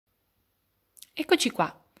Eccoci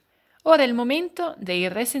qua. Ora è il momento del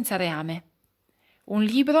Re senza reame, un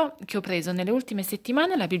libro che ho preso nelle ultime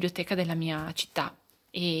settimane alla biblioteca della mia città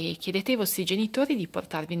e chiedete ai vostri genitori di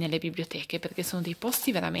portarvi nelle biblioteche perché sono dei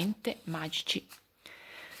posti veramente magici.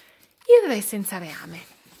 Il Re senza reame.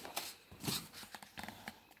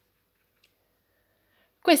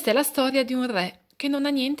 Questa è la storia di un re che non ha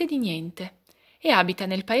niente di niente e abita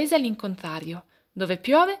nel paese all'incontrario, dove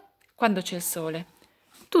piove quando c'è il sole.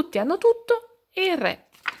 Tutti hanno tutto e il re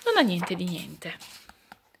non ha niente di niente.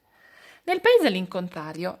 Nel paese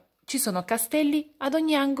all'incontrario ci sono castelli ad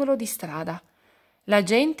ogni angolo di strada. La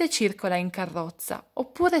gente circola in carrozza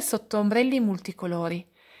oppure sotto ombrelli multicolori.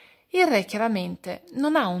 Il re chiaramente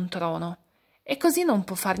non ha un trono e così non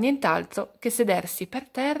può far nient'altro che sedersi per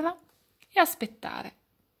terra e aspettare,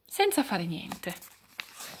 senza fare niente.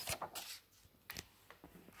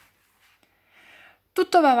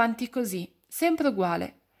 Tutto va avanti così, sempre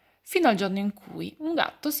uguale, fino al giorno in cui un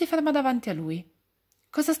gatto si ferma davanti a lui.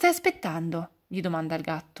 «Cosa stai aspettando?» gli domanda il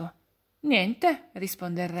gatto. «Niente»,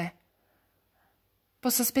 risponde il re.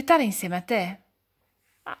 «Posso aspettare insieme a te?»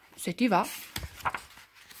 «Ah, se ti va».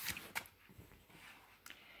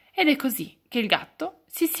 Ed è così che il gatto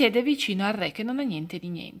si siede vicino al re che non ha niente di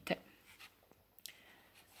niente.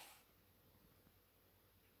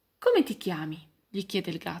 «Come ti chiami?» gli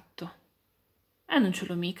chiede il gatto. Non ce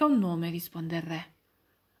l'ho mica un nome», risponde il re.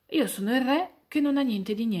 «Io sono il re che non ha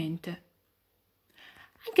niente di niente».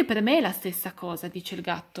 «Anche per me è la stessa cosa», dice il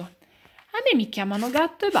gatto. «A me mi chiamano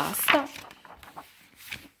gatto e basta».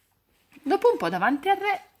 Dopo un po' davanti al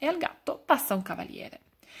re e al gatto passa un cavaliere.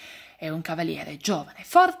 È un cavaliere giovane,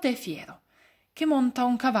 forte e fiero, che monta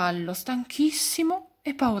un cavallo stanchissimo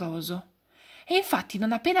e pauroso. E infatti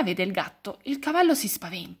non appena vede il gatto, il cavallo si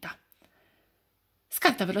spaventa.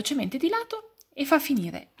 Scatta velocemente di lato e fa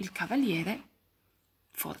finire il cavaliere,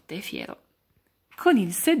 forte e fiero, con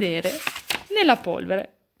il sedere nella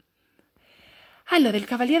polvere. Allora il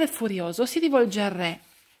cavaliere furioso si rivolge al re.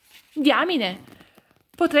 «Diamine,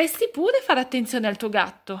 potresti pure fare attenzione al tuo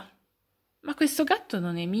gatto». «Ma questo gatto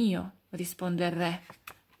non è mio», risponde il re.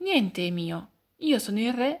 «Niente è mio, io sono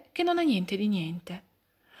il re che non ha niente di niente».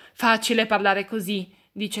 «Facile parlare così»,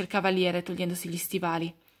 dice il cavaliere togliendosi gli stivali.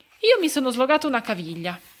 «Io mi sono slogato una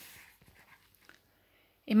caviglia».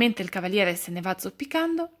 E mentre il cavaliere se ne va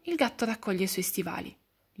zoppicando, il gatto raccoglie i suoi stivali.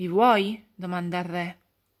 «Li vuoi?» domanda il re.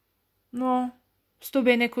 «No, sto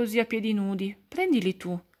bene così a piedi nudi, prendili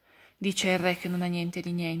tu», dice il re che non ha niente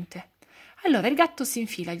di niente. Allora il gatto si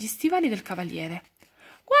infila gli stivali del cavaliere.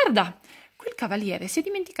 «Guarda, quel cavaliere si è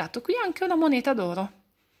dimenticato qui anche una moneta d'oro»,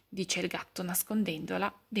 dice il gatto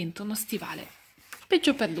nascondendola dentro uno stivale.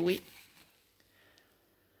 Peggio per lui.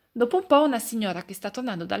 Dopo un po' una signora che sta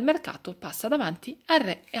tornando dal mercato passa davanti al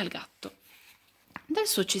re e al gatto. Dal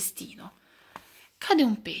suo cestino cade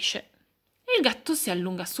un pesce e il gatto si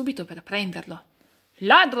allunga subito per prenderlo.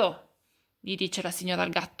 «Ladro!» gli dice la signora al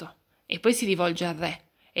gatto e poi si rivolge al re.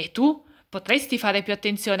 «E tu potresti fare più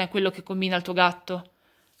attenzione a quello che combina il tuo gatto?»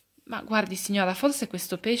 «Ma guardi signora, forse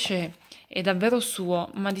questo pesce è davvero suo,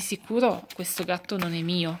 ma di sicuro questo gatto non è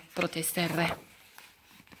mio», protesta il re.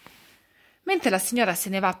 Mentre la signora se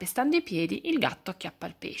ne va pestando i piedi, il gatto acchiappa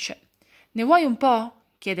il pesce. «Ne vuoi un po'?»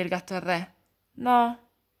 chiede il gatto al re. «No,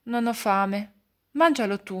 non ho fame.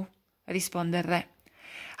 Mangialo tu», risponde il re.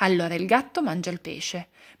 Allora il gatto mangia il pesce,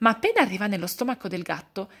 ma appena arriva nello stomaco del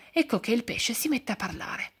gatto, ecco che il pesce si mette a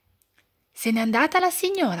parlare. «Se n'è andata la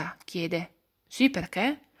signora?» chiede. «Sì,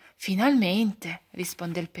 perché?» «Finalmente»,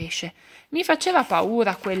 risponde il pesce. «Mi faceva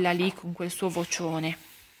paura quella lì con quel suo vocione».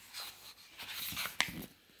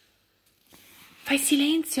 «Fai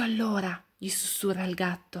silenzio allora», gli sussurra il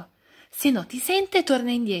gatto, «se no ti sente e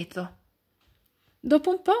torna indietro». Dopo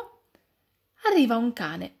un po' arriva un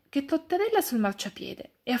cane che trotterella sul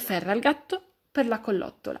marciapiede e afferra il gatto per la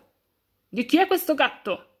collottola. «Di chi è questo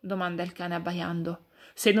gatto?» domanda il cane abbaiando.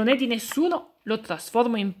 «Se non è di nessuno, lo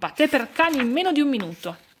trasformo in patè per cani in meno di un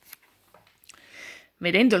minuto».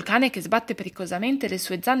 Vedendo il cane che sbatte pericolosamente le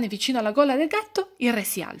sue zanne vicino alla gola del gatto, il re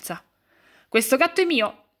si alza. «Questo gatto è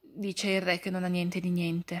mio», dice il re che non ha niente di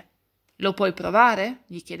niente. «Lo puoi provare?»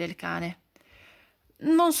 gli chiede il cane.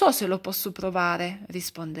 «Non so se lo posso provare»,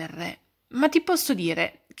 risponde il re, «ma ti posso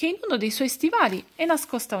dire che in uno dei suoi stivali è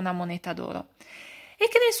nascosta una moneta d'oro e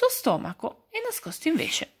che nel suo stomaco è nascosto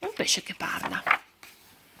invece un pesce che parla».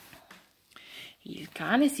 Il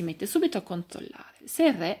cane si mette subito a controllare se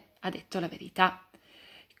il re ha detto la verità.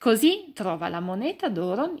 Così trova la moneta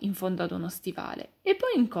d'oro in fondo ad uno stivale e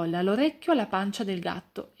poi incolla l'orecchio alla pancia del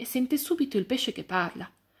gatto e sente subito il pesce che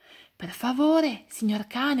parla. «Per favore, signor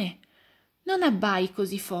cane, non abbai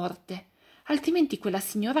così forte. altrimenti quella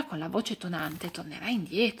signora con la voce tonante tornerà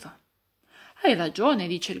indietro. Hai ragione,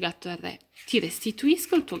 dice il gatto al re, ti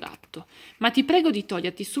restituisco il tuo gatto, ma ti prego di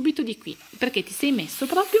toglierti subito di qui, perché ti sei messo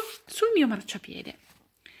proprio sul mio marciapiede.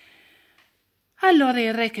 Allora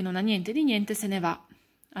il re, che non ha niente di niente, se ne va,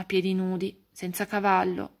 a piedi nudi, senza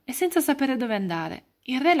cavallo e senza sapere dove andare.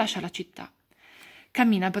 Il re lascia la città.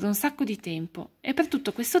 Cammina per un sacco di tempo e per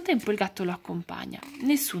tutto questo tempo il gatto lo accompagna.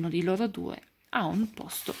 Nessuno di loro due ha un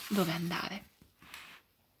posto dove andare.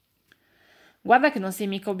 Guarda che non sei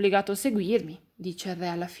mica obbligato a seguirmi, dice il re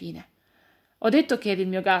alla fine. Ho detto che eri il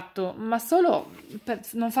mio gatto, ma solo per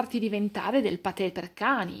non farti diventare del patè per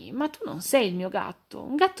cani. Ma tu non sei il mio gatto.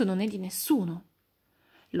 Un gatto non è di nessuno.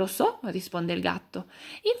 Lo so, risponde il gatto.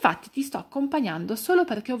 Infatti ti sto accompagnando solo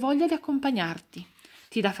perché ho voglia di accompagnarti.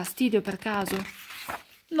 Ti dà fastidio per caso?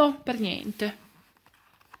 No, per niente.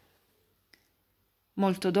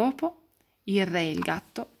 Molto dopo, il re e il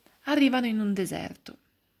gatto arrivano in un deserto.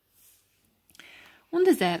 Un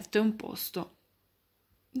deserto è un posto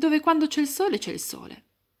dove quando c'è il sole,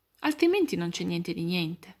 altrimenti non c'è niente di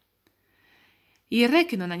niente. Il re,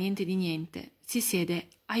 che non ha niente di niente, si siede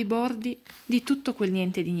ai bordi di tutto quel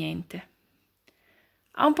niente di niente.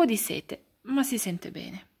 Ha un po' di sete, ma si sente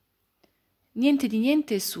bene. Niente di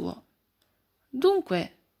niente è suo.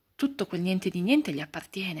 Dunque, tutto quel niente di niente gli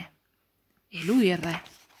appartiene. E lui il re.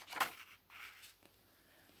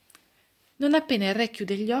 Non appena il re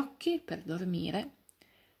chiude gli occhi per dormire,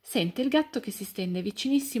 sente il gatto che si stende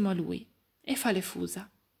vicinissimo a lui e fa le fusa.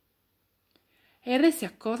 E il re si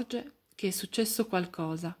accorge che è successo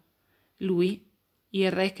qualcosa. Lui,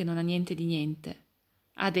 il re che non ha niente di niente,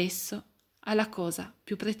 adesso ha la cosa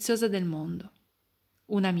più preziosa del mondo,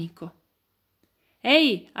 un amico.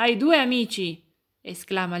 «Ehi, hai due amici!»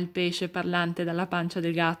 esclama il pesce parlante dalla pancia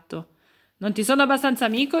del gatto. «Non ti sono abbastanza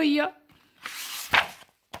amico io?»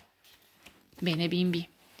 Bene, bimbi,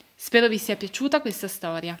 spero vi sia piaciuta questa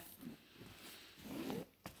storia.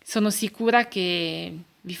 Sono sicura che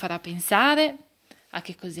vi farà pensare a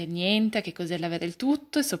che cos'è il niente, a che cos'è l'avere il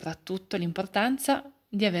tutto e soprattutto l'importanza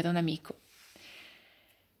di avere un amico.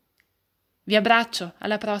 Vi abbraccio,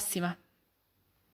 alla prossima!